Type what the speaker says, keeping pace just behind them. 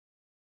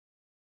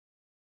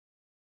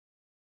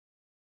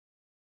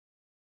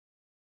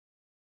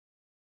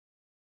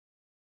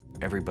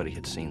Everybody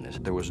had seen this.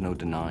 There was no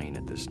denying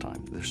at this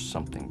time. There's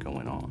something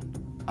going on.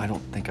 I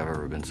don't think I've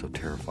ever been so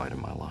terrified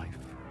in my life.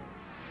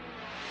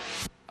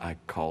 I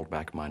called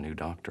back my new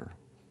doctor,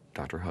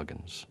 Dr.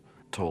 Huggins,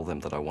 told them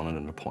that I wanted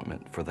an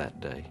appointment for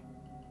that day.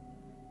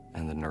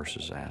 And the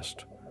nurses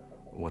asked,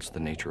 "What's the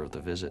nature of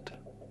the visit?"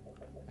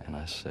 And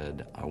I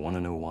said, "I want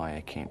to know why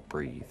I can't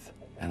breathe,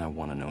 and I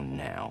want to know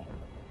now."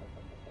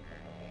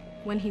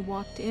 When he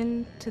walked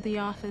into the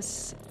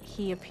office,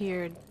 he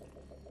appeared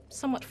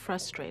somewhat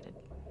frustrated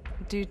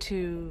due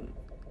to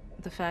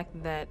the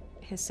fact that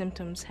his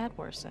symptoms had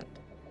worsened.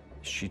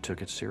 She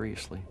took it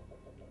seriously.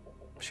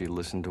 She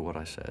listened to what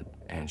I said,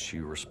 and she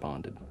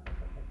responded.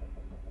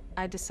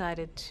 I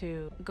decided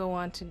to go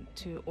on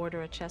to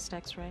order a chest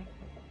x-ray,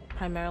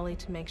 primarily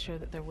to make sure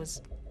that there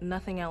was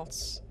nothing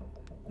else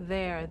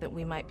there that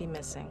we might be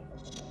missing.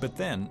 But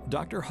then,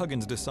 Dr.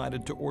 Huggins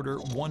decided to order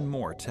one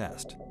more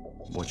test.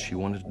 What she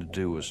wanted to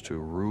do was to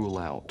rule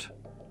out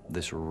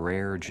this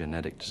rare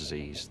genetic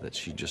disease that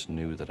she just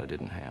knew that I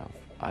didn't have.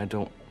 I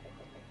don't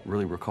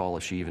really recall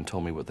if she even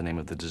told me what the name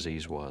of the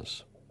disease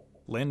was.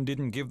 Len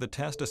didn't give the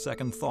test a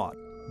second thought,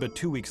 but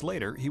 2 weeks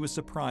later, he was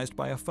surprised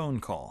by a phone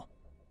call.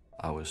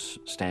 I was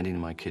standing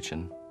in my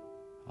kitchen,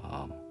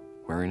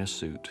 wearing a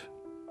suit,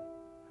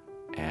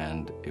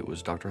 and it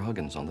was Dr.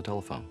 Huggins on the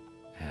telephone.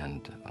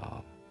 And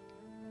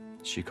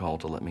she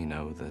called to let me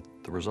know that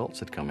the results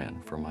had come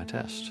in for my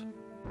test.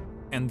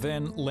 And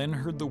then Len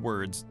heard the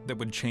words that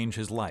would change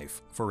his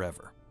life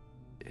forever.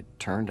 It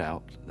turned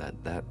out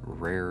that that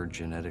rare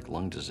genetic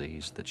lung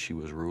disease that she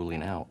was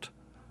ruling out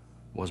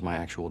was my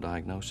actual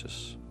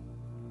diagnosis.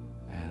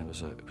 And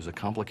it was a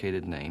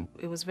complicated name.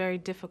 It was very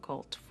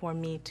difficult for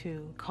me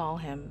to call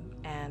him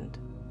and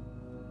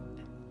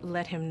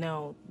let him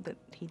know that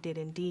he did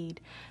indeed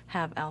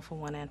have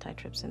Alpha-1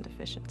 antitrypsin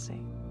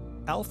deficiency.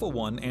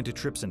 Alpha-1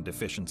 antitrypsin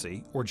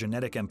deficiency, or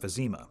genetic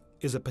emphysema,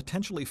 is a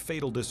potentially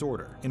fatal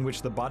disorder in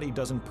which the body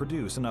doesn't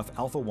produce enough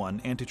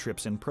Alpha-1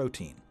 antitrypsin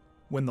protein.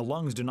 When the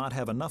lungs do not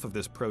have enough of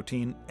this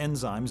protein,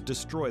 enzymes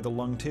destroy the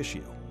lung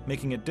tissue,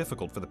 making it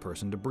difficult for the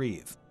person to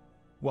breathe.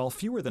 While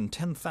fewer than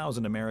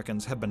 10,000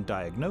 Americans have been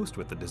diagnosed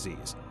with the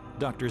disease,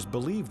 doctors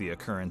believe the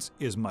occurrence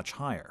is much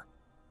higher.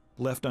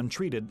 Left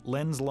untreated,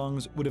 Len's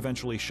lungs would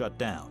eventually shut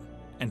down,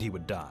 and he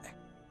would die.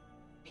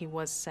 He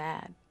was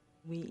sad.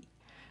 We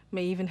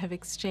may even have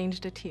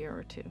exchanged a tear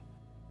or two.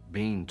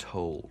 Being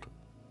told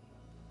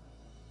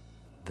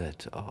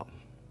that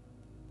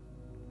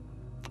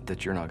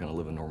that you're not going to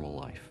live a normal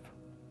life,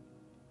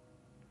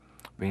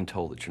 being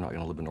told that you're not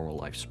going to live a normal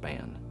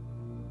lifespan,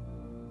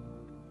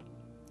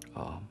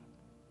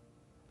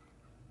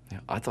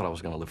 I thought I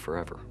was going to live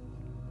forever.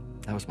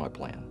 That was my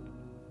plan.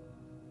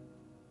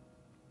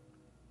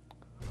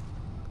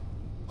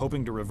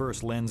 Hoping to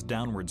reverse Len's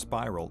downward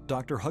spiral,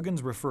 Dr.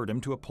 Huggins referred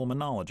him to a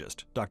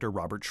pulmonologist, Dr.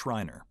 Robert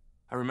Schreiner.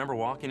 I remember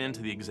walking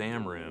into the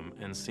exam room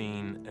and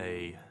seeing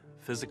a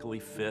physically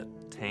fit,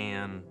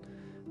 tan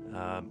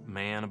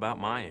man about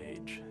my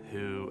age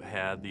who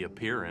had the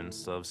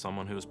appearance of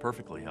someone who was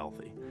perfectly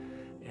healthy.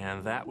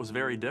 And that was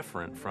very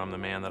different from the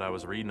man that I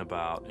was reading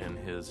about in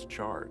his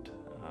chart.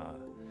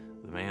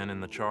 The man in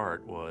the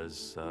chart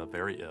was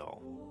very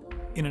ill.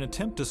 In an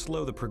attempt to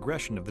slow the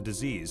progression of the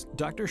disease,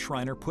 Dr.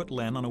 Schreiner put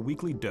Len on a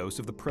weekly dose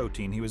of the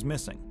protein he was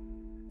missing.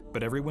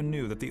 But everyone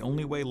knew that the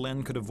only way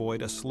Len could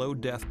avoid a slow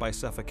death by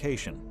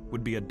suffocation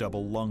would be a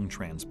double lung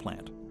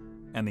transplant,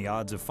 and the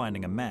odds of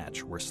finding a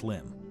match were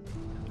slim.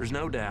 There's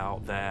no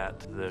doubt that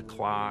the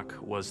clock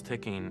was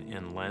ticking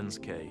in Len's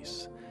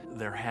case.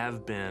 There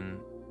have been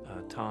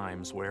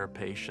times where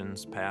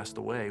patients passed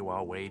away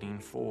while waiting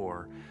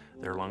for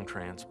their lung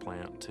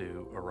transplant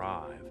to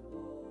arrive.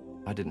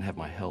 I didn't have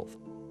my health.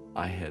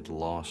 I had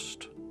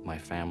lost my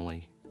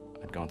family.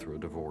 I'd gone through a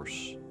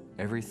divorce.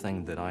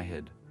 Everything that I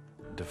had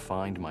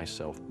defined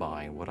myself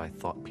by, what I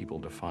thought people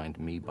defined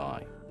me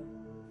by,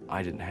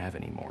 I didn't have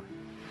anymore.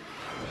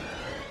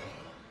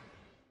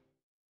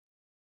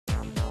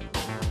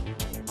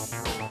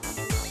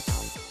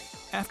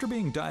 After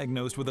being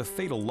diagnosed with a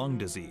fatal lung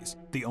disease,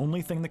 the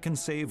only thing that can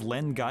save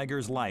Len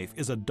Geiger's life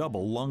is a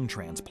double lung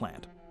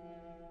transplant.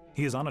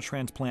 He is on a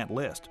transplant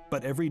list,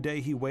 but every day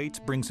he waits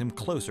brings him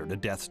closer to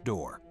death's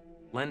door.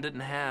 Len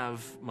didn't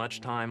have much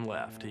time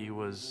left. He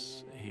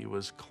was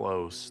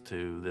close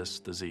to this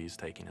disease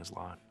taking his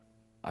life.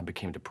 I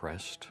became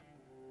depressed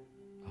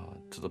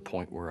to the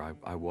point where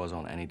I was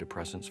on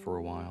antidepressants for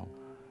a while,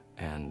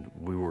 and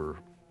we were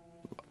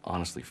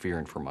honestly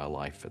fearing for my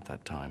life at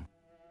that time.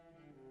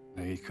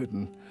 He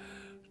couldn't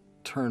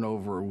turn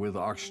over with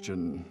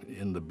oxygen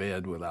in the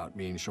bed without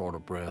being short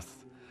of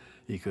breath.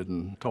 He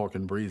couldn't talk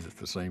and breathe at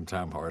the same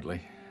time,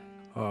 hardly.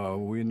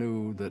 We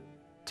knew that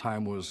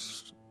time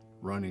was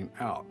running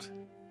out.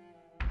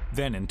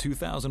 Then in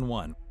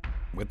 2001,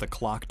 with the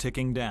clock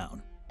ticking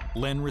down,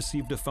 Len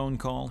received a phone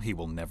call he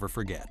will never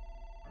forget.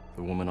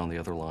 The woman on the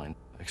other line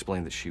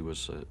explained that she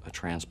was a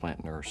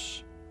transplant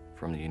nurse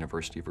from the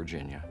University of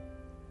Virginia,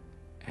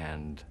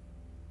 and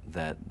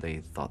that they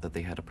thought that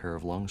they had a pair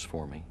of lungs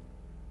for me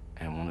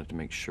and wanted to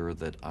make sure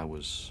that I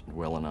was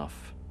well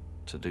enough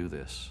to do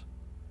this.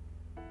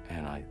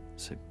 And I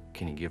said,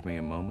 can you give me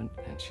a moment?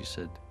 And she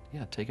said,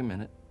 yeah, take a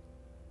minute.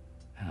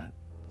 And I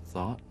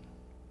thought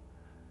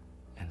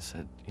and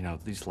said, you know,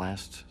 these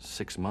last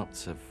 6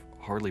 months have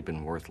hardly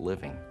been worth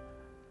living.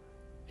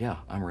 Yeah,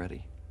 I'm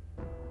ready.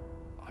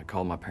 I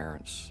called my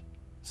parents,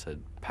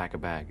 said, pack a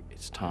bag,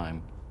 it's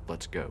time,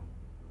 let's go.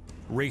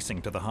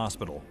 Racing to the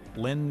hospital,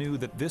 Len knew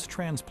that this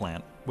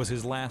transplant was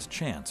his last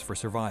chance for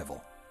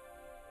survival.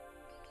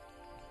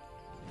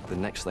 The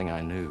next thing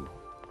I knew,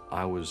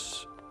 I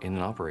was in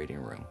an operating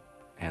room,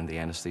 and the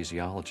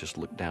anesthesiologist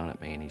looked down at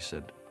me and he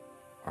said,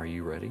 are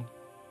you ready?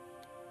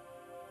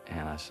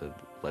 And I said,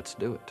 let's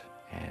do it.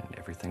 And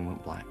everything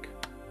went black.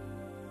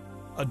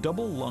 A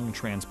double lung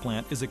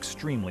transplant is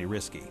extremely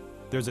risky.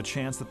 There's a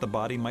chance that the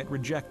body might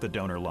reject the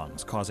donor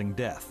lungs, causing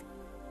death.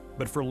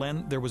 But for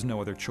Len, there was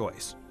no other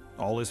choice.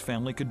 All his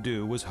family could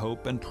do was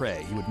hope and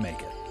pray he would make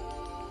it.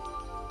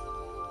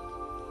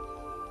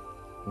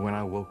 When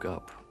I woke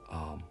up,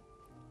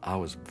 I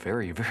was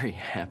very, very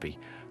happy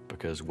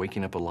because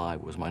waking up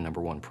alive was my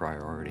 #1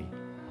 priority.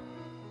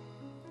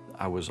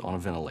 I was on a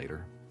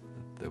ventilator.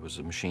 There was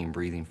a machine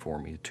breathing for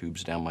me,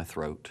 tubes down my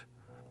throat.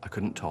 I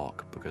couldn't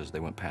talk because they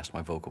went past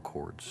my vocal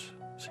cords,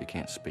 so you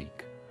can't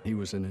speak. He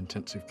was in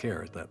intensive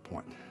care at that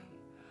point.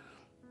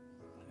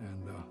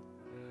 And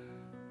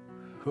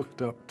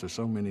hooked up to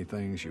so many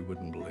things you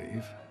wouldn't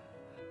believe.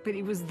 But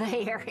he was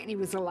there, and he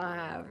was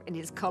alive, and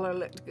his color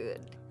looked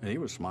good. And he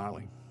was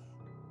smiling.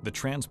 The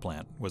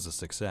transplant was a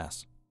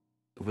success.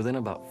 Within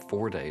about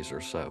 4 days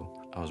or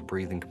so, I was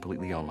breathing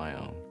completely on my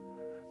own.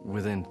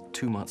 Within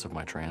 2 months of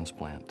my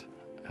transplant,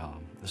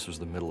 this was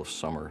the middle of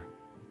summer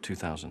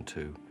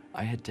 2002,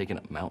 I had taken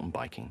up mountain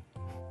biking.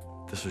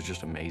 This was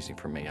just amazing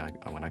for me.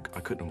 I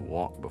couldn't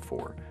walk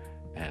before,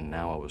 and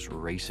now I was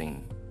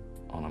racing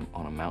on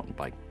a mountain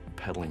bike,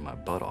 pedaling my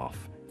butt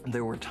off.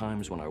 There were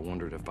times when I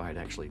wondered if I had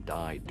actually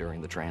died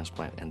during the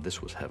transplant, and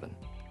this was heaven.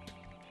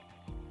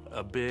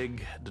 A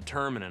big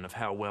determinant of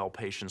how well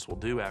patients will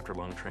do after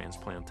lung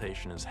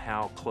transplantation is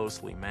how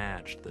closely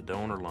matched the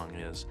donor lung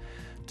is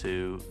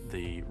to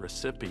the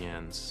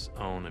recipient's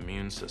own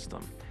immune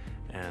system.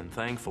 And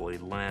thankfully,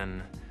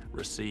 Len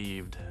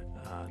received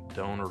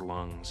donor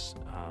lungs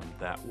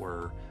that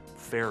were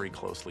very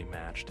closely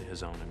matched to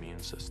his own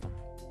immune system.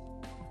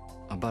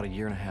 About 1.5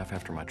 years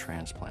after my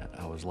transplant,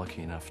 I was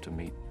lucky enough to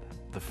meet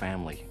the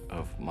family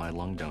of my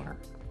lung donor.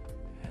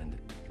 And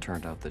it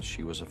turned out that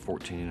she was a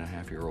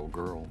 14-and-a-half-year-old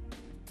girl.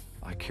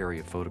 I carry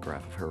a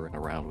photograph of her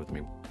around with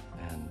me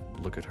and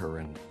look at her,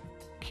 and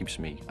keeps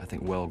me, I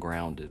think, well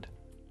grounded.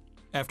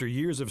 After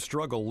years of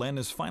struggle, Len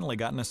has finally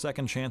gotten a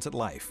second chance at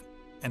life,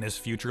 and his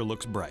future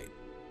looks bright.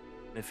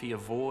 If he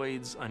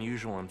avoids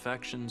unusual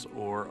infections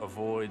or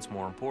avoids,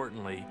 more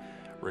importantly,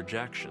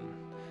 rejection,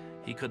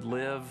 he could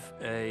live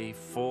a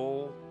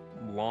full,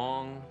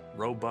 long,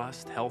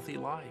 robust, healthy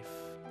life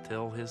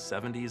till his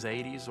 70s,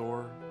 80s,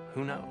 or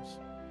who knows.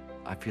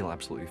 I feel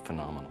absolutely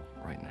phenomenal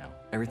right now.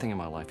 Everything in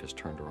my life has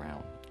turned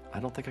around. I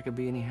don't think I could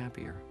be any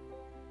happier.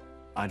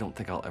 I don't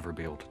think I'll ever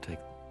be able to take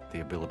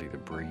the ability to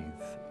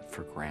breathe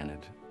for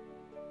granted.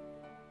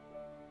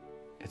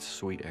 It's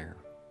sweet air.